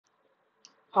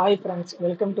Hi friends,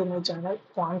 welcome to my channel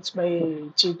Fonts by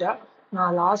Cheetah.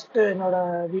 நான் last என்னோட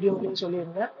வீடியோவிலையும்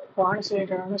சொல்லியிருந்தேன் fonts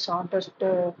ரிலேட்டடான ஷார்ட்டஸ்ட்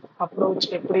அப்ரோச்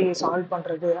எப்படி சால்வ்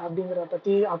பண்ணுறது அப்படிங்கிறத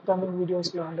பற்றி அப்கமிங்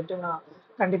வீடியோஸில் வந்துட்டு நான்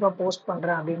கண்டிப்பாக போஸ்ட்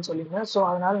பண்ணுறேன் அப்படின்னு சொல்லியிருந்தேன். ஸோ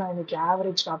அதனால் நான் இன்னைக்கு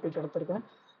ஆவரேஜ் டாபிக் எடுத்திருக்கேன்.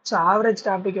 ஸோ ஆவரேஜ்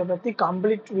டாப்பிக்கை பற்றி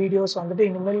கம்ப்ளீட் வீடியோஸ் வந்துட்டு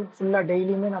இனிமேல் ஃபுல்லாக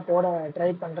டெய்லியுமே நான் போட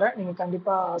ட்ரை பண்ணுறேன். நீங்கள்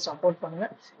கண்டிப்பாக சப்போர்ட்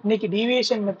பண்ணுங்கள். இன்னைக்கு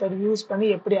டீவியேஷன் மெத்தட் யூஸ் பண்ணி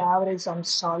எப்படி ஆவரேஜ்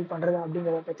சம்ஸ் சால்வ் பண்ணுறது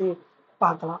அப்படிங்கிறத பற்றி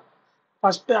பார்க்கலாம்.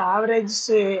 ஃபர்ஸ்ட்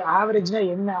ஆவரேஜ்னா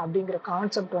என்ன அப்படிங்கிற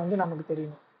கான்செப்ட் வந்து நமக்கு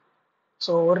தெரியும்.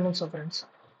 ஸோ ஒரு நிமிஷம் ஃப்ரெண்ட்ஸ்.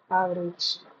 ஆவரேஜ்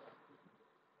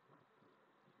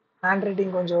ஹேண்ட்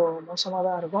ரைட்டிங் கொஞ்சம் மோசமாக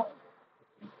தான் இருக்கும்,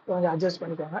 கொஞ்சம் அட்ஜஸ்ட்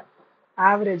பண்ணிக்கோங்க.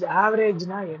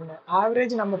 ஆவரேஜ்னா என்ன?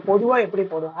 ஆவரேஜ் நம்ம பொதுவாக எப்படி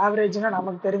போடுவோம்? ஆவரேஜ்னா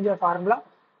நமக்கு தெரிஞ்ச formula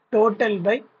total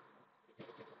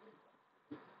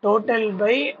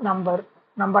by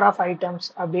number of items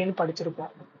அப்படின்னு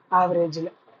படிச்சிருப்போம்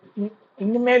ஆவரேஜில்.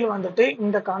 இனிமேல் வந்துட்டு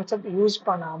இந்த கான்செப்ட் யூஸ்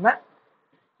பண்ணாமல்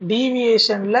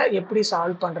டீவியேஷன்ல எப்படி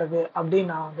சால்வ் பண்றது அப்படின்னு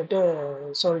நான் வந்துட்டு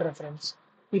சொல்றேன் ஃப்ரெண்ட்ஸ்.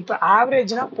 இப்போ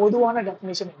ஆவரேஜ்னா பொதுவான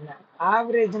டெஃபினிஷன் என்ன?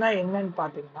 ஆவரேஜ்னா என்னன்னு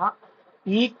பார்த்தீங்கன்னா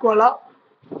ஈக்குவலா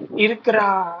இருக்கிற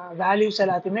வேல்யூஸ்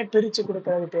எல்லாத்தையுமே பிரிச்சு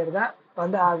கொடுக்கறது பேர் தான்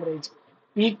வந்து ஆவரேஜ்.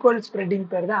 ஈக்குவல்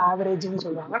ஸ்ப்ரெட்டிங் பேர் தான் ஆவரேஜ்னு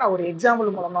சொல்றாங்க. நான் ஒரு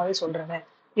எக்ஸாம்பிள் மூலமாவே சொல்றேனே.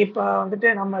 இப்போ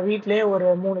வந்துட்டு நம்ம வீட்டிலேயே ஒரு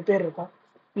 3 பேர் இருக்கோம்.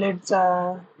 லெட்ஸ்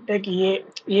டேக்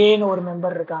ஏன்னு ஒரு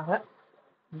மெம்பர் இருக்காங்க,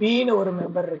 பின்னு ஒரு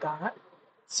மெம்பர் இருக்காங்க,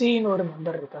 சின்னு ஒரு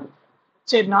மெம்பர் இருக்காங்க.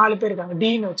 சரி, 4 பேர் இருக்காங்க,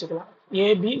 டின்னு வச்சுக்கலாம்.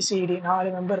 ஏபிசிடி 4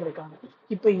 மெம்பர் இருக்காங்க.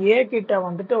 இப்போ ஏ கிட்ட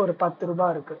வந்துட்டு ஒரு 10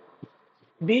 ரூபாய் இருக்கு,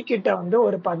 பி கிட்ட வந்து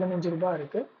ஒரு 15 ரூபாய்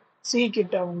இருக்கு, சி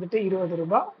கிட்ட வந்துட்டு 20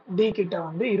 ரூபாய், டி கிட்ட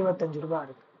வந்து 25 ரூபாய்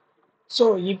இருக்கு. ஸோ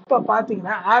இப்போ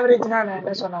பார்த்தீங்கன்னா ஆவரேஜ்னா நான்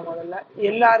என்ன சொன்னேன் முதல்ல,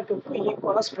 எல்லாருக்கும்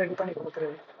ஈக்குவலாக ஸ்ப்ரெட் பண்ணி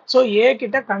கொடுக்குறது. ஸோ ஏ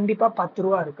கிட்ட கண்டிப்பாக 10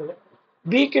 ரூபா இருக்குது,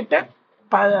 பி கிட்ட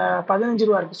 15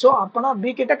 ரூபா இருக்கு. ஸோ அப்போனா பி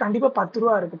கிட்ட கண்டிப்பாக 10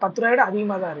 ரூபா இருக்கு, 10 ரூபாயோட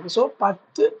அதிகமாக தான் இருக்கு. ஸோ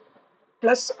 10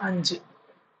 + 5.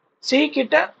 சி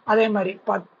கிட்ட அதே மாதிரி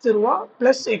 10 ரூபா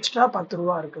ப்ளஸ் எக்ஸ்ட்ரா 10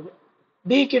 ரூபா இருக்குது,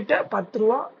 டி கிட்ட 10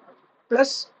 ரூபா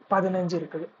ப்ளஸ் 15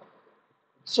 இருக்குது.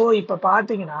 ஸோ இப்போ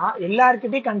பார்த்தீங்கன்னா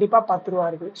எல்லாருக்கிட்டையும் கண்டிப்பாக 10 ரூபா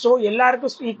இருக்குது. ஸோ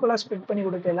எல்லாருக்கும் ஈக்குவலாக ஸ்ப்ளிட் பண்ணி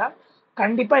கொடுக்கல,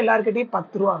 கண்டிப்பாக எல்லாருக்கிட்டையும்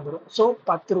 10 ரூபா வந்துடும். ஸோ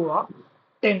 10 ரூபா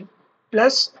 10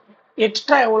 ப்ளஸ்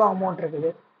எக்ஸ்ட்ரா எவ்வளோ அமௌண்ட்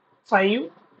இருக்குது 5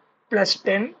 +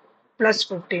 10 +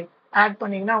 15 ஆட்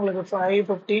பண்ணிங்கன்னா உங்களுக்கு 5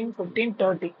 15 15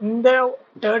 30. இந்த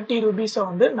 30 ருபீஸை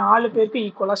வந்து 4 பேருக்கு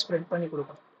ஈக்குவலாக ஸ்ப்ரெட் பண்ணி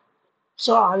கொடுக்கணும்.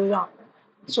 ஸோ அதுதான்.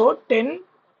 ஸோ 10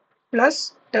 +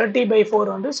 30/4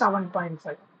 வந்து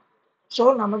 7.5. ஸோ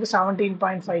நமக்கு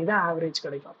 17.5 தான் ஆவரேஜ்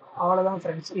கிடைக்கும். அவ்வளோதான்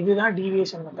ஃப்ரெண்ட்ஸ், இதுதான்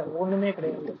டீவியேஷன் மெத்தட், ஒன்றுமே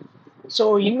கிடையாது. ஸோ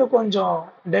இன்னும் கொஞ்சம்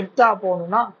டெப்த்தாக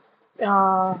போகணும்னா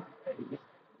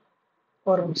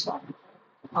ஒரு நிமிஷம்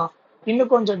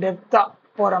இன்னும் கொஞ்சம் டெப்த்தாக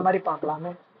போகிற மாதிரி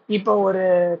பார்க்கலாமே. இப்போ ஒரு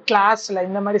கிளாஸில்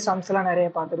இந்த மாதிரி சம்ஸ் எல்லாம் நிறைய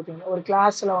பார்த்துருப்பீங்க. ஒரு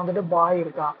கிளாஸில் வந்துட்டு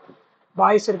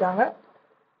பாய்ஸ் இருக்காங்க,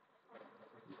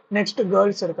 நெக்ஸ்ட்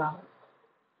கேர்ள்ஸ் இருக்காங்க.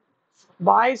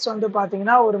 பாய்ஸ் வந்து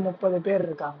பார்த்தீங்கன்னா ஒரு 30 பேர்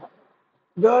இருக்காங்க,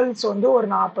 கேர்ள்ஸ் வந்து ஒரு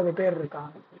 40 பேர்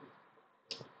இருக்காங்க.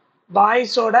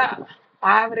 பாய்ஸோட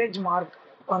ஆவரேஜ் மார்க்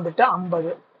வந்துட்டு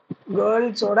 50,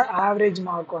 கேர்ள்ஸோட ஆவரேஜ்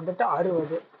மார்க் வந்துட்டு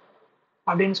 60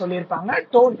 அப்படின்னு சொல்லியிருப்பாங்க.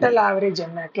 டோட்டல் ஆவரேஜ்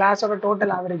என்ன, கிளாஸோட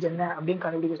டோட்டல் ஆவரேஜ் என்ன அப்படின்னு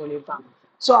கண்டுபிடிக்க சொல்லியிருப்பாங்க.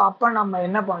 ஸோ அப்போ நம்ம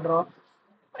என்ன பண்ணுறோம்,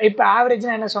 இப்போ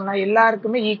ஆவரேஜ்னா என்ன சொன்னா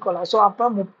எல்லாருக்குமே ஈக்குவலா. ஸோ அப்போ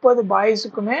 30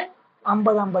 பாய்ஸுக்குமே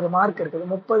 50 மார்க் இருக்குது.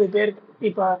 30 பேருக்கு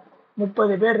இப்போ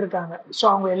 30 பேர் இருக்காங்க. ஸோ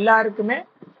அவங்க எல்லாருக்குமே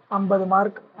 50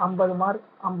 மார்க் 50 மார்க்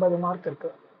 50 மார்க்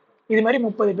இருக்கு. இது மாதிரி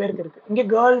 30 பேருக்கு இருக்கு. இங்கே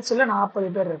கேர்ள்ஸில்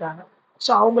 40 பேர் இருக்காங்க.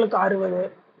 ஸோ அவங்களுக்கு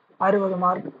 60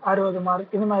 மார்க் 60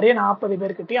 மார்க் இது மாதிரியே 40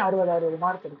 பேர்கிட்டயும் 60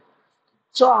 மார்க் இருக்கு.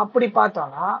 ஸோ அப்படி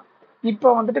பார்த்தோம்னா இப்போ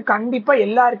வந்துட்டு கண்டிப்பா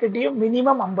எல்லாருக்கிட்டையும்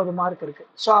மினிமம் 50 மார்க் இருக்கு.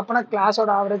 ஸோ அப்போனா கிளாஸோட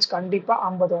ஆவரேஜ் கண்டிப்பா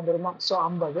 50 வந்துருமா? ஸோ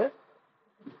 50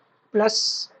 பிளஸ்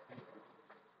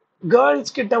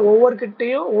கேர்ள்ஸ் கிட்ட ஒவ்வொரு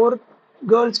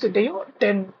கேர்ள்ஸ் கிட்டையும்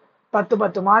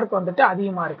 10 மார்க் வந்துட்டு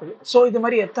அதிகமா இருக்குது. ஸோ இது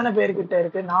மாதிரி எத்தனை பேர்கிட்ட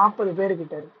இருக்கு? 40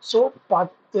 பேர்கிட்ட இருக்கு. ஸோ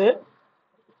 10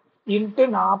 ×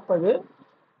 40.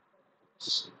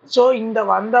 ஸோ இந்த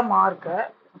வந்த மார்க்கை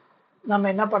நம்ம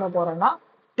என்ன பண்ண போறோம்னா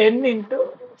 10 ×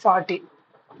 40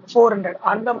 400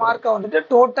 அந்த மார்க்கை வந்துட்டு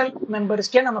டோட்டல்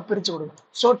மெம்பர்ஸ்க்கே நம்ம பிரிச்சு கொடுக்கணும்.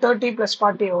 ஸோ 30 +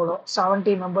 40 எவ்வளோ?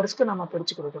 70 மெம்பர்ஸ்க்கு நம்ம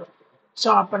பிரிச்சு கொடுக்குறோம். ஸோ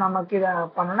அப்போ நமக்கு இதை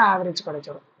பண்ணோன்னா ஆவரேஜ்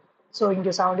கிடைச்சிடும். ஸோ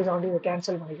இங்கே 70 இதை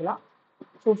கேன்சல் பண்ணிக்கலாம்.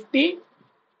 50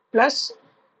 +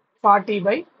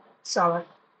 40/7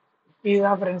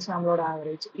 இதுதான் ஃப்ரெண்ட்ஸ் நம்மளோட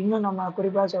ஆவரேஜ். இன்னும் நம்ம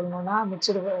குறிப்பாக சொல்லணும்னா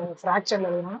மிக்சடு ஃப்ராக்சரில்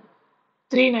எழுதணும்னா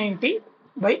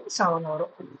 390/7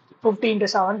 வரும். 50 ×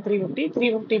 7 350,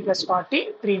 350 + 40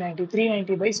 390,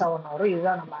 390/7 வரும்.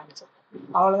 இதுதான் நம்ம ஆன்சர்.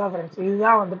 அவ்வளோதான் ஃப்ரெண்ட்ஸ்,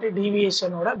 இதுதான் வந்துட்டு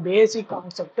டீவியேஷனோட பேசிக்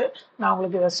கான்செப்ட். நான்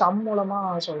உங்களுக்கு இதை சம்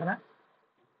மூலமாக சொல்கிறேன்.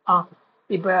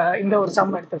 இப்போ இந்த ஒரு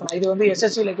சம் எடுத்துக்கலாம். இது வந்து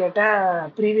எஸ்எஸ்சியில் கேட்ட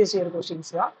ப்ரீவியஸ் இயர்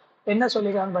கொஸ்டின்ஸ் தான். என்ன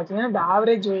சொல்லியிருக்காங்கன்னு பார்த்தீங்கன்னா, இந்த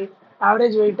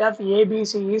average weight of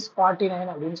ABC is 49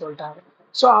 அப்படின்னு சொல்லிட்டாங்க.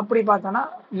 ஸோ அப்படி பார்த்தோன்னா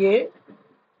ஏ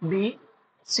பி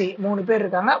சி 3 பேர்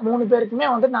இருக்காங்க. 3 பேருக்குமே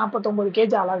வந்து 49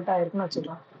 கேஜி அலாட் ஆயிருக்குன்னு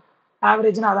வச்சுக்கலாம்.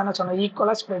 ஆவரேஜ்னு அதான சொன்னேன்,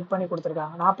 ஈக்குவலாக ஸ்ப்ரெட் பண்ணி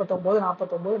கொடுத்துருக்காங்க. 49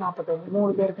 49 49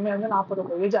 3 பேருக்குமே வந்து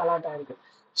 49 கேஜி அலாட் ஆயிருக்கு.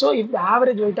 ஸோ இப்போ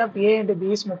average weight of A and B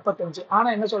is 35.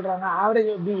 ஆனால் என்ன சொல்றாங்க, ஆவரேஜ்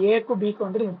ஏக்கும் பிக்கும்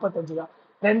வந்துட்டு 35 தான்.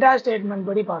 ரெண்டாவது ஸ்டேட்மெண்ட்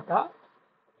படி பார்த்தா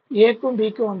ஏக்கும்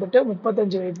பிக்கும் வந்துட்டு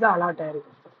 35 வெயிட் தான் அலாட்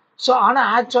ஆயிருக்கு. ஸோ ஆனால்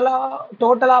ஆக்சுவலாக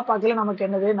டோட்டலாக பார்க்கல நமக்கு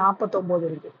என்னது 49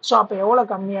 இருக்கு. ஸோ அப்போ எவ்வளோ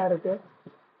கம்மியாக இருக்கு,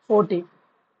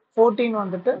 14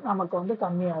 வந்துட்டு நமக்கு வந்து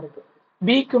கம்மியாக இருக்கு.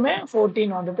 பிக்குமே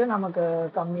 14 வந்துட்டு நமக்கு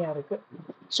கம்மியாக இருக்கு.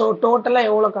 ஸோ டோட்டலாக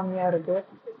எவ்வளோ கம்மியாக இருக்கு,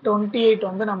 28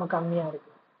 வந்து நமக்கு கம்மியாக இருக்கு.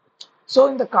 ஸோ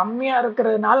இந்த கம்மியாக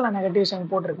இருக்கிறதுனால நான் நெகட்டிவ்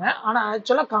சைன் போட்டிருக்கேன். ஆனால்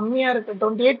ஆக்சுவலாக கம்மியாக இருக்கு,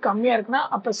 28 கம்மியாக இருக்குன்னா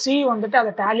அப்போ சி வந்துட்டு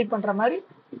அதை டேலி பண்ணுற மாதிரி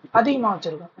அதிகமாக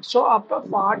வச்சிருக்கோம். ஸோ அப்போ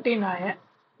 49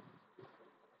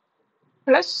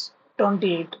 +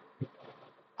 28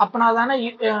 அப்பனா தானே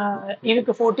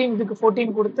இதுக்கு 14 இதுக்கு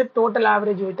 14 கொடுத்து total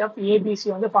average weight of ABC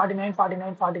வந்து 49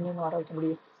 49 49 வர வைக்க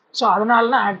முடியும். ஸோ அதனால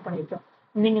தான் ஆட் பண்ணியிருக்கேன்.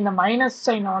 நீங்க இந்த மைனஸ்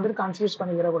சைனை வந்துட்டு கன்ஃபியூஸ்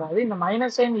பண்ணிக்கிறக்கூடாது. இந்த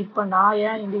மைனஸ் சைன் இப்போ நான்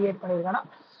ஏன் இண்டிகேட் பண்ணியிருக்கேன்னா,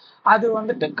 அது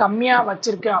வந்துட்டு கம்மியாக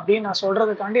வச்சிருக்கு அப்படின்னு நான்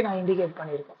சொல்றதுக்காண்டி நான் இண்டிகேட்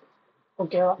பண்ணியிருக்கேன்.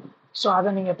 ஓகேவா? ஸோ அதை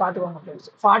நீங்கள் பார்த்துக்கோங்க ஃப்ரெண்ட்ஸ்.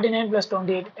 49 +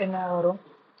 28 என்ன வரும்,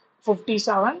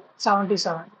 57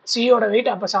 77. சியோட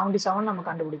வெயிட் அப்போ 77 நம்ம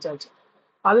கண்டுபிடிச்சாச்சு.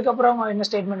 அதுக்கப்புறம் என்ன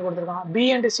ஸ்டேட்மெண்ட் கொடுத்துருக்காங்க, B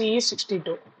and C is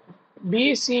 62.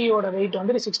 பிசியோட wait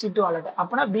வந்து 62 அலர்ட்.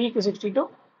 அப்போனா பிக்கு 62,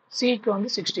 சிக்கு வந்து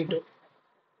 62.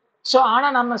 ஸோ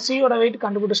ஆனால் நம்ம சியோட வெயிட்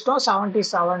கண்டுபிடிச்சிட்டோம்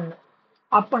 77.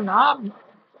 அப்படின்னா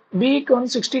பிக்கு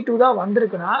வந்து 62 தான்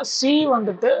வந்திருக்குன்னா சி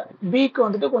வந்துட்டு பிக்கு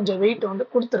வந்துட்டு கொஞ்சம் வெயிட் வந்து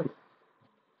கொடுத்துருக்கு.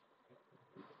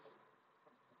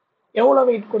 எவ்வளோ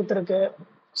வெயிட் கொடுத்துருக்கு,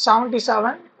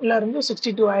 77ல இருந்து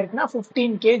 62 ஆயிருக்குன்னா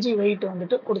 15 கேஜி வெயிட்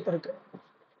வந்துட்டு கொடுத்துருக்கு.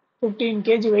 15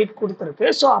 கேஜி வெயிட் கொடுத்துருக்கு.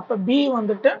 ஸோ அப்போ பி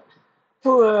வந்துட்டு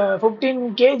 15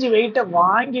 கேஜி வெயிட்டை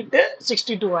வாங்கிட்டு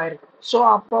 62 ஆயிருக்கு. ஸோ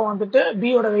அப்போ வந்துட்டு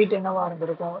பியோட வெயிட் என்னவா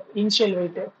இருந்திருக்கும், இனிஷியல்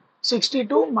வெயிட்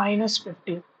 62 -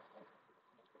 15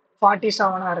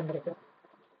 47 இருந்திருக்கு.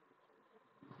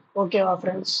 ஓகேவா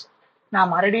ஃப்ரெண்ட்ஸ்?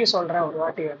 நான் மறுபடியும் சொல்றேன் ஒரு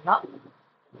வாட்டி வேணா,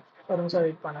 ஒரு நிமிஷம்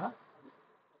வெயிட் பண்ண.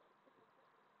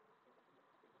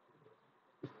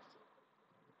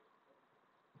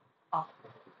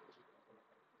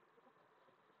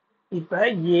 இப்போ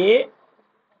ஏ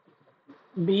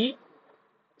பி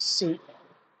சி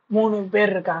 3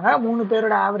 பேர் இருக்காங்க. 3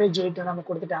 பேரோட ஆவரேஜ் வெயிட் நம்ம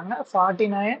கொடுத்துட்டாங்க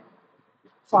 49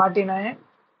 49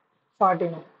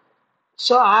 49.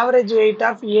 So average weight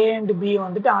of A and B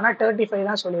வந்துட்டு ஆனால் 35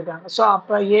 தான் சொல்லியிருக்காங்க. ஸோ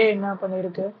அப்போ ஏ என்ன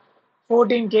பண்ணியிருக்கு,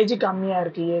 14 கேஜி கம்மியாக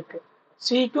இருக்கு ஏக்கு,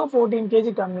 சிக்கும் 14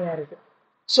 கேஜி கம்மியாக இருக்கு.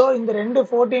 ஸோ இந்த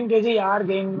 14 கேஜி யார்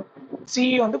கெயின், சி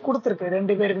வந்து கொடுத்துருக்கு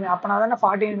 2 பேருக்குமே. அப்போனா தானே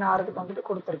 49 ஆறுக்கு வந்துட்டு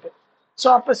கொடுத்துருக்கு. ஸோ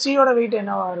அப்போ சியோட வெயிட்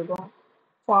என்னவா இருக்கும்,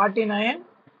 49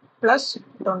 +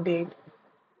 28.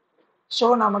 ஸோ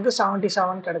நமக்கு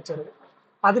 77 கிடைச்சிருக்கு.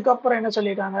 அதுக்கப்புறம் என்ன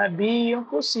சொல்லியிருக்காங்க, பியும்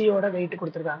சியோட வெயிட்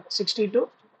கொடுத்துருக்காங்க 62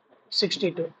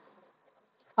 62.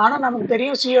 ஆனால் நமக்கு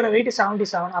தெரியும் சியோட வெயிட்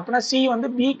 77. அப்படின்னா சி வந்து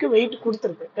பிக்கு வெயிட்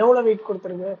கொடுத்துருக்கு. எவ்வளோ வெயிட்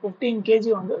கொடுத்துருக்கு, 15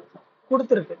 கேஜி வந்து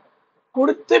கொடுத்துருக்கு.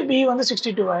 கொடுத்து பி வந்து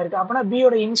 62 ஆயிருக்கு. அப்படின்னா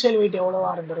பியோட இனிஷியல் வெயிட்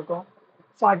எவ்வளோவா இருந்திருக்கும்,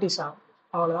 47.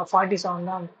 அவ்வளோதான், 47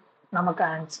 தான் நமக்கு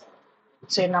ஆன்சர்.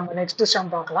 சரி, நம்ம நெக்ஸ்ட் சம்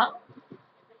பார்க்கலாம்.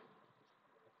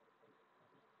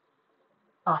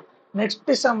 நெக்ஸ்ட்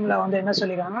சம்ல வந்து என்ன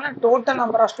சொல்லிருக்காங்கன்னா, total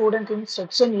number of students in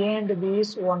section A and B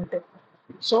is 110.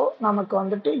 So நமக்கு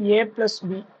வந்துட்டு ஏ பிளஸ்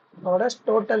பி ஓட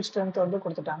டோட்டல் ஸ்ட்ரென்த் வந்து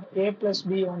கொடுத்துட்டாங்க. ஏ பிளஸ்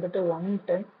பி வந்துட்டு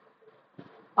 110.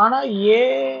 ஆனால் ஏ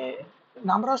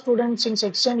number of students in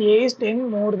section A is 10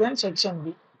 more than section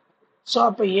B. So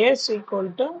அப்போ ஏ is equal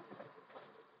to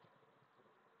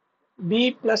be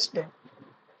plus 10.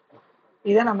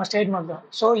 இதை நம்ம ஸ்டேட்மெண்ட் தான்.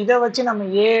 ஸோ இதை வச்சு நம்ம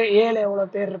ஏல எவ்வளோ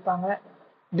பேர் இருப்பாங்க,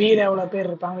 பியில் எவ்வளோ பேர்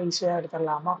இருப்பாங்க ஈஸியாக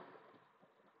எடுத்துடலாமா?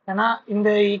 ஏன்னா இந்த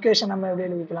ஈக்குவேஷன் நம்ம எப்படி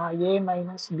எழுதிக்கலாம், ஏ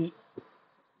minus B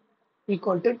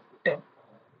equal to 10.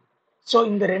 So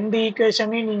இந்த ரெண்டு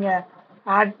ஈக்குவேஷனையும் நீங்கள்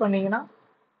ஆட் பண்ணீங்கன்னா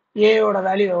ஏயோட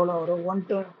வேல்யூ எவ்வளோ வரும்,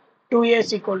 2a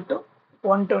equal to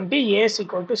 120, a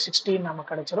equal to 16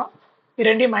 நமக்கு கிடைச்சிரும். இது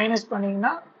ரெண்டையும் மைனஸ்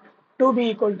பண்ணிங்கன்னா 2b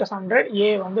ஈக்குவல் டு 100,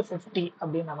 a வந்து 50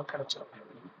 அப்படின்னு நமக்கு கிடைச்சிரும்.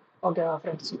 ஓகேவா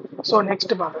ஃப்ரெண்ட்ஸ்? ஸோ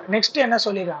நெக்ஸ்ட் பார்க்கலாம். நெக்ஸ்ட் என்ன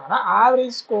சொல்லியிருக்காங்கன்னா,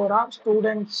 average score of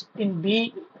students in B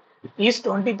is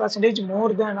 20%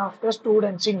 more than of the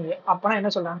students இன் ஏ. அப்போனா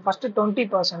என்ன சொல்றாங்க, ஃபர்ஸ்ட்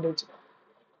 20%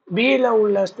 பியில்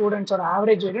உள்ள ஸ்டூடெண்ட்ஸோட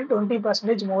ஆவரேஜ் வேல்யூ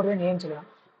 20% மோர் தேன் ஏன்னு சொல்லலாம்.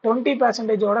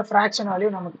 20%ஓட ஃப்ராக்ஷன் வேல்யூ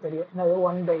நமக்கு தெரியும், என்னது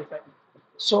 1/5.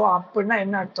 ஸோ அப்படின்னா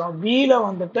என்ன அர்த்தம், பியில்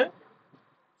வந்துட்டு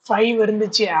 5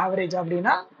 இருந்துச்சு ஆவரேஜ்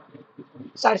அப்படின்னா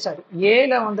சாரி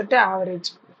ஏல வந்துட்டு ஆவரேஜ்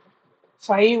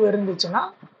 5 இருந்துச்சுன்னா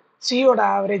சியோட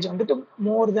ஆவரேஜ் வந்துட்டு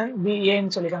மோர் தென் பி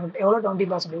ஏன்னு சொல்லியிருக்காங்க எவ்வளோ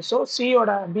 20%. ஸோ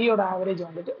பியோட ஆவரேஜ்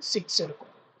வந்துட்டு 6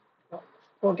 இருக்கும்.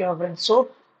 ஓகேவா ஃப்ரெண்ட்ஸ்? ஸோ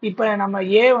இப்போ நம்ம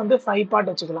ஏ வந்து 5 பார்ட்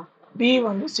வச்சுக்கலாம், பி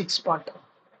வந்து 6 பார்ட்.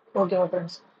 ஓகேவா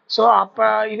ஃப்ரெண்ட்ஸ்? ஸோ அப்போ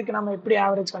இதுக்கு நம்ம எப்படி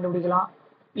ஆவரேஜ் கண்டுபிடிக்கலாம்?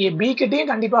 பி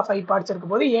கிட்டேயும் கண்டிப்பாக 5 பார்ட்ஸ்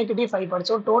இருக்கும் போது ஏ கிட்டேயும் 5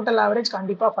 பார்ட்ஸ். ஸோ டோட்டல் ஆவரேஜ்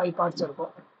கண்டிப்பாக 5 பார்ட்ஸ்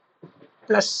இருக்கும்.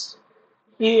 ப்ளஸ்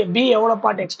பி எவ்வளோ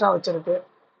பார்ட் எக்ஸ்ட்ரா வச்சிருக்கு?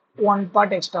 1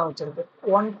 பார்ட் எக்ஸ்ட்ரா வச்சிருக்கு.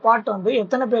 1 பார்ட் வந்து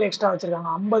எத்தனை பேர் எக்ஸ்ட்ரா வச்சிருக்காங்க?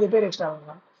 50 பேர் எக்ஸ்ட்ரா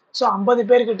வச்சிருக்காங்க. ஸோ 50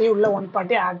 பேர்கிட்டயே உள்ள 1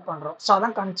 பார்ட்டே ஆட் பண்ணுறோம். ஸோ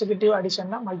அதான் கன்சிக்யூட்டிவ்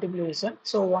அடிஷன் தான் multiplication.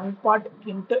 So 1 part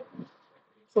into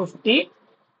 50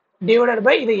 divided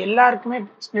by இது எல்லாருக்குமே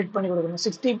ஸ்ப்ளிட் பண்ணி கொடுக்கணும்.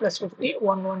 60 + 50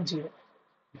 110.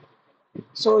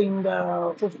 ஸோ இந்த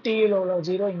 50ல் உள்ள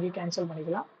 0 இங்கே கேன்சல்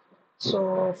பண்ணிக்கலாம். So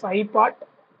 5 part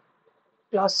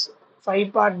plus 5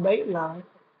 part by 11.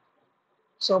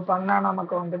 So பண்ணால்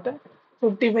நமக்கு வந்துட்டு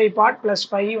 55 பார்ட் ப்ளஸ்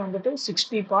 5 வந்துட்டு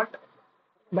 60 பார்ட்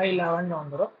பை 11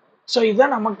 வந்துடும். ஸோ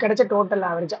இதுதான் நமக்கு கிடைச்ச டோட்டல்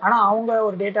ஆவரேஜ். ஆனால் அவங்க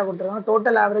ஒரு டேட்டா கொடுத்துருக்காங்க,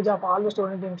 total average of all the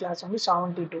student in class வந்து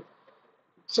 72.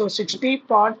 So 60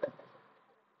 part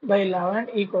by 11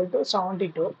 equal to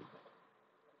 72.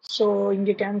 So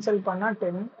இங்கே கேன்சல் பண்ணால்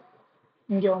 10,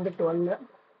 இங்கே வந்து 12,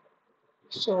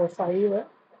 ஸோ 5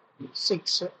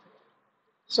 6.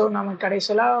 ஸோ நமக்கு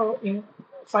கடைசியில்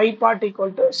 5 பார்ட்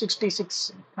ஈக்குவல் டு 66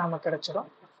 நமக்கு கிடைச்சிடும்.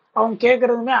 அவங்க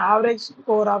கேட்குறதுமே average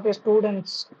score of A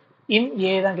students இன்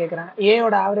ஏ தான் கேட்குறாங்க.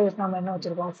 ஏயோட ஆவரேஜ் நம்ம என்ன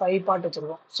வச்சுருக்கோம்? 5 பார்ட்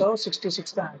வச்சுருக்கோம். ஸோ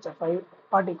 66 தான் ஆன்சர். 5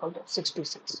 part equal to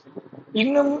 66.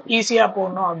 இன்னும் ஈஸியாக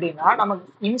போடணும் அப்படின்னா நமக்கு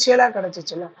இனிஷியலாக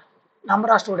கிடச்சிச்சுல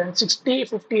நம்பர் ஆஃப் ஸ்டூடெண்ட் 60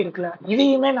 50 இருக்குல்ல,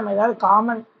 இதையுமே நம்ம ஏதாவது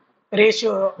காமன்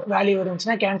ரேஷியோ வேல்யூ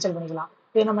இருந்துச்சுன்னா கேன்சல் பண்ணிக்கலாம்.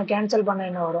 இது நம்ம கேன்சல் பண்ண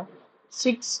என்ன வரும்?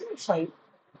 6 5.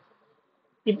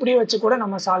 இப்படி வச்சு கூட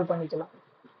நம்ம சால்வ் பண்ணிக்கலாம்.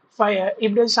 5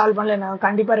 இப்படி வச்சு சால்வ் பண்ணல என்ன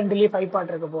கண்டிப்பாக ரெண்டுலேயும் 5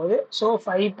 பார்ட் இருக்க போகுது. ஸோ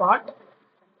 5 பார்ட்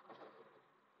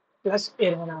ப்ளஸ்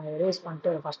இருங்க நான் எரேஸ்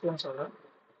பண்ணிட்டு ஃபர்ஸ்ட்லாம் சொல்கிறேன்.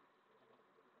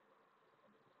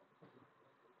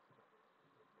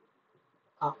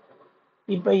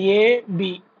 இப்போ ஏபி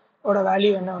ஓட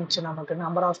வேல்யூ என்ன வந்துச்சு? நமக்கு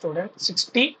நம்பர் ஆஃப் ஸ்டூடெண்ட்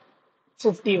 60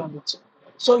 50 வந்துச்சு.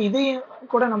 ஸோ இதையும்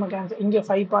கூட நம்ம கேன்சல், இங்கே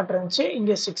 5 பார்ட் இருந்துச்சு,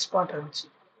 இங்கே 6 பார்ட் இருந்துச்சு.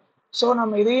 ஸோ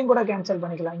நம்ம இதையும் கூட கேன்சல்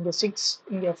பண்ணிக்கலாம். இங்கே 6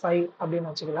 இங்கே 5 அப்படின்னு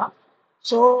வச்சுக்கலாம்.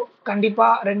 ஸோ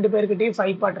கண்டிப்பாக ரெண்டு பேர்கிட்டையும்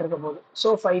 5 பார்ட் இருக்க போகுது.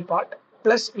 ஸோ 5 பார்ட்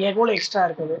ப்ளஸ் எவ்வளோ எக்ஸ்ட்ரா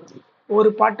இருக்குது?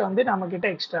 ஒரு பார்ட் வந்து நம்மக்கிட்ட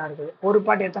எக்ஸ்ட்ரா இருக்குது. ஒரு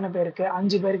பார்ட் எத்தனை பேருக்கு?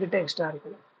 5 பேர்கிட்ட எக்ஸ்ட்ரா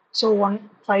இருக்குது. ஸோ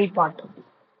 5 பார்ட்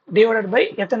டிவைடட் பை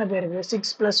எத்தனை பேருக்கு? 6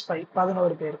 + 5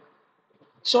 11 பேர்.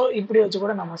 ஸோ இப்படி வச்சு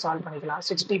கூட நம்ம சால்வ் பண்ணிக்கலாம்.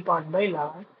 60 பார்ட் பை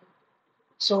 11.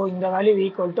 ஸோ இந்த வேல்யூ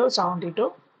ஈக்குவல் டு 72.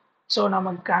 ஸோ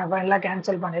நமக்கு எல்லாம்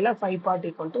கேன்சல் பண்ணல. 5 பார்ட்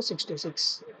ஈக்குவல் டு 66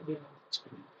 அப்படின்னு.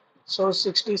 ஸோ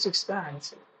 66 தான்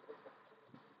ஆன்சர்.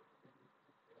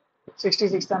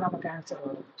 66 தான் நமக்கு ஆன்சர்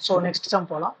வரும். ஸோ நெக்ஸ்ட்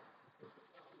சம் போகலாம்.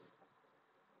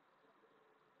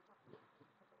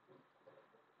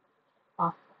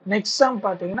 நெக்ஸ்ட் சம்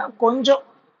பார்த்தீங்கன்னா கொஞ்சம்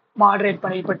மாடரேட்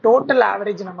பண்ணி, இப்போ டோட்டல்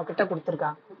ஆவரேஜ் நம்ம கிட்ட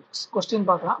கொடுத்துருக்காங்க. கொஸ்டின்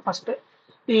பார்க்கலாம். First,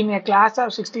 in A class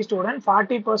of 60 student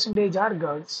 40% R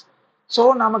girls. So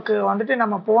நமக்கு வந்துட்டு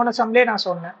நம்ம போன சம்லேயே நான்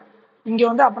சொன்னேன், இங்கே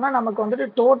வந்து அப்போனா நமக்கு வந்துட்டு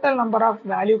டோட்டல் நம்பர் ஆஃப்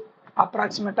வேல்யூ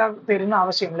அப்ராக்சிமேட்டாக தெரியணும்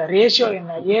அவசியம் இல்லை. ரேஷியோ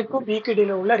என்ன, ஏக்கும் பிக்கு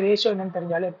இடையில உள்ள ரேஷியோ என்னன்னு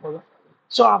தெரிஞ்சாலே போதும்.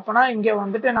 ஸோ அப்போனா இங்கே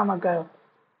வந்துட்டு நமக்கு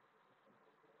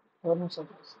ஒரு நிமிஷம்,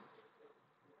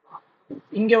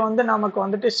 இங்கே வந்து நமக்கு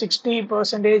வந்துட்டு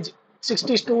 60%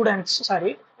 60 ஸ்டூடெண்ட்ஸ்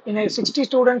சாரி இந்த 60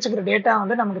 ஸ்டூடெண்ட்ஸுக்கு டேட்டா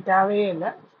வந்து நமக்கு தேவையே இல்லை.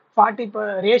 40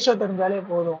 ரேஷியோ தெரிஞ்சாலே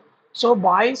போதும். ஸோ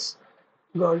பாய்ஸ்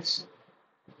கேர்ள்ஸ்,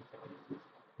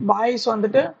 பாய்ஸ்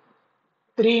வந்துட்டு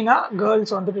 3னா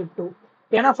கேர்ள்ஸ் வந்துட்டு 2.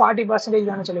 ஏன்னா 40%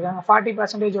 தானே சொல்லியிருக்காங்க.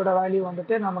 40%ஓட வேல்யூ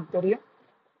வந்துட்டு நமக்கு தெரியும்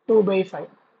 2/5.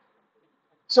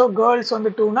 ஸோ கேர்ள்ஸ்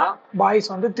வந்து 2னா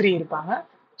பாய்ஸ் வந்து 3 இருப்பாங்க.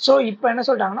 ஸோ இப்போ என்ன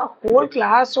சொல்லிட்டாங்கன்னா ஹோல்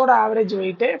கிளாஸோட ஆவரேஜ்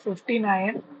வெயிட்டே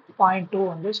 59.2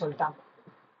 வந்து சொல்லிட்டாங்க.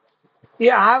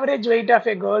 Average weight of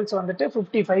A girls வந்துட்டு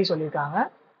 55 சொல்லியிருக்காங்க.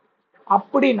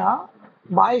 அப்படின்னா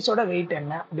பாய்ஸோட வெயிட்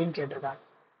என்ன அப்படின்னு கேட்டிருக்காங்க.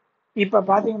 இப்போ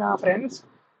பார்த்தீங்கன்னா ஃப்ரெண்ட்ஸ்,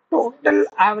 டோட்டல்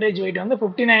ஆவரேஜ் வெயிட் வந்து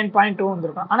 59.2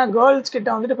 வந்துருக்கும். ஆனால் கேர்ள்ஸ் கிட்ட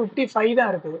வந்துட்டு 55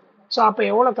 தான் இருக்குது. ஸோ அப்போ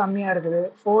எவ்வளோ கம்மியாக இருக்குது?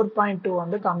 4.2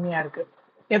 வந்து கம்மியாக இருக்குது.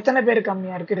 எத்தனை பேர்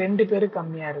கம்மியாக இருக்குது? 2 பேர்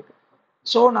கம்மியாக இருக்குது.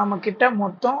 ஸோ நம்ம கிட்ட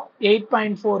மொத்தம்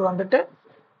 8.4 வந்துட்டு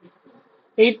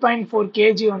 8.4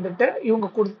 kg வந்துட்டு இவங்க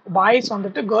பாய்ஸ்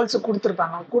வந்துட்டு கேர்ள்ஸுக்கு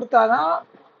கொடுத்துருப்பாங்க. கொடுத்தாதான்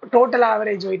டோட்டல்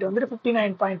ஆவரேஜ் வெயிட் வந்துட்டு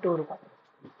 59.2 இருக்கும்.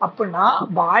 அப்படின்னா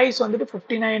பாய்ஸ் வந்துட்டு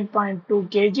 59.2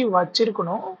 kg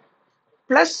வச்சிருக்கணும்,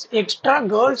 ப்ளஸ் எக்ஸ்ட்ரா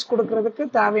கேர்ள்ஸ் கொடுக்கறதுக்கு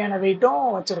தேவையான வெயிட்டும்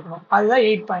வச்சிருக்கணும். அதுதான்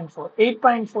 8.4.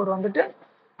 8.4 வந்துட்டு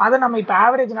அதை நம்ம இப்போ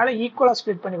ஆவரேஜ்னால ஈக்குவலாக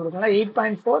ஸ்ப்ளிட் பண்ணி கொடுக்கலாம்.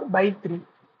 8.4/3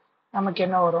 நமக்கு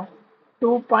என்ன வரும்?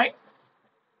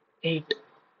 2.8.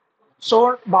 ஸோ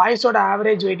பாய்ஸோட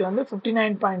ஆவரேஜ் வெயிட் வந்து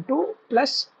 59.2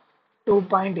 ப்ளஸ்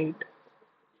 2.8,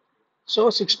 ஸோ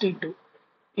 62.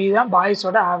 இதுதான்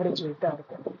பாய்ஸோட ஆவரேஜ் வெயிட்டாக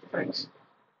இருக்கும் ஃப்ரெண்ட்ஸ்.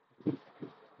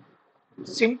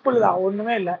 சிம்பிள் தான்,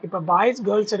 ஒண்ணுமே இல்லை. இப்போ பாய்ஸ்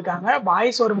கேர்ள்ஸ் இருக்காங்க,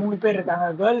 பாய்ஸ் ஒரு 3 பேர் இருக்காங்க,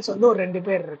 கேர்ள்ஸ் வந்து ஒரு 2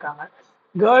 பேர் இருக்காங்க.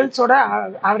 கேர்ள்ஸோட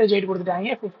ஆவரேஜ் வெயிட்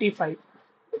கொடுத்துட்டாங்க 55,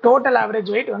 டோட்டல் ஆவரேஜ்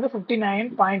வெயிட் வந்து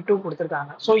 59.2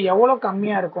 கொடுத்துருக்காங்க. ஸோ எவ்வளோ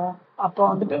கம்மியாக இருக்கும்? அப்போ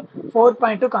வந்துட்டு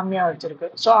 4.2 கம்மியாக வச்சிருக்கு.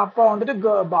 ஸோ அப்போ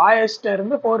வந்துட்டு பாய்ஸ்ட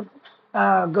இருந்து 4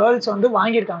 கேர்ள்ஸ் வந்து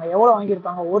வாங்கியிருக்காங்க. எவ்வளோ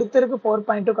வாங்கியிருப்பாங்க? ஒருத்தருக்கு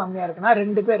 4.2 கம்மியாக இருக்குன்னா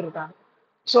 2 பேர் இருக்காங்க,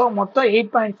 ஸோ மொத்தம்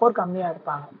 8.4 கம்மியாக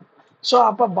இருப்பாங்க. ஸோ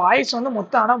அப்போ பாய்ஸ் வந்து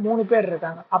மொத்தம் ஆனால் 3 பேர்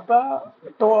இருக்காங்க. அப்போ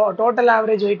டோட்டல்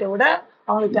ஆவரேஜ் வெயிட்டை விட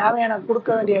அவங்களுக்கு தேவையான கொடுக்க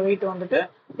வேண்டிய வெயிட் வந்துட்டு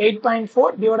 8.4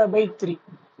 டிவைட் பை 3.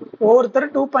 ஒவ்வொருத்தர்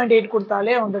 2.8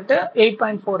 கொடுத்தாலே வந்துட்டு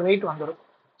 8.4 வெயிட் வந்துடும்.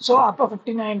 ஸோ அப்போ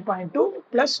 59.2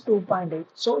 ப்ளஸ் 2.8,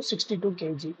 ஸோ 62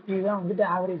 kg. இதுதான் வந்துட்டு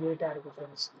ஆவரேஜ் வெயிட்டாக இருக்குது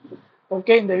ஃப்ரெண்ட்ஸ்.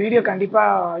 ஓகே, இந்த வீடியோ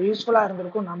கண்டிப்பாக யூஸ்ஃபுல்லாக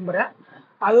இருந்திருக்கும் நம்புகிறேன்.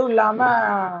 அதுவும்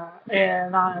இல்லாமல்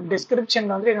நான்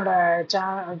டிஸ்கிரிப்ஷனில் வந்து என்னோட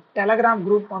டெலகிராம்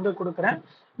குரூப் வந்து கொடுக்குறேன்.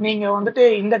 நீங்கள் வந்துட்டு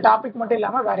இந்த டாபிக் மட்டும்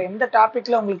இல்லாமல் வேறு எந்த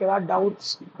டாப்பிக்கில் உங்களுக்கு ஏதாவது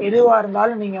டவுட்ஸ் எதுவாக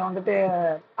இருந்தாலும் நீங்கள் வந்துட்டு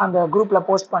அந்த குரூப்பில்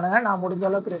போஸ்ட் பண்ணுங்கள். நான் முடிஞ்ச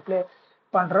அளவுக்கு ரிப்ளை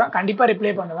பண்ணுறேன், கண்டிப்பாக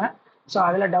ரிப்ளை பண்ணுவேன். ஸோ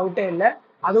அதில் டவுட்டே இல்லை.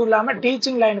 அதுவும் இல்லாமல்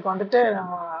டீச்சிங் லைனுக்கு வந்துட்டு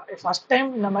நான் ஃபஸ்ட் டைம்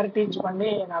இந்த மாதிரி டீச் பண்ணி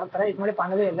நடத்துகிறேன், இது மாதிரி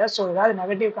பண்ணதே இல்லை. ஸோ ஏதாவது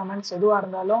நெகட்டிவ் கமெண்ட்ஸ் எதுவாக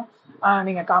இருந்தாலும்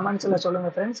நீங்கள் கமெண்ட்ஸில்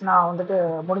சொல்லுங்கள் ஃப்ரெண்ட்ஸ். நான் வந்துட்டு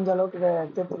முடிஞ்ச அளவுக்கு இதை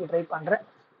திருத்திக்க ட்ரை பண்ணுறேன்.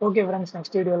 ஓகே ஃப்ரெண்ட்ஸ்,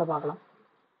 நெக்ஸ்ட் வீடியோவில் பார்க்கலாம்.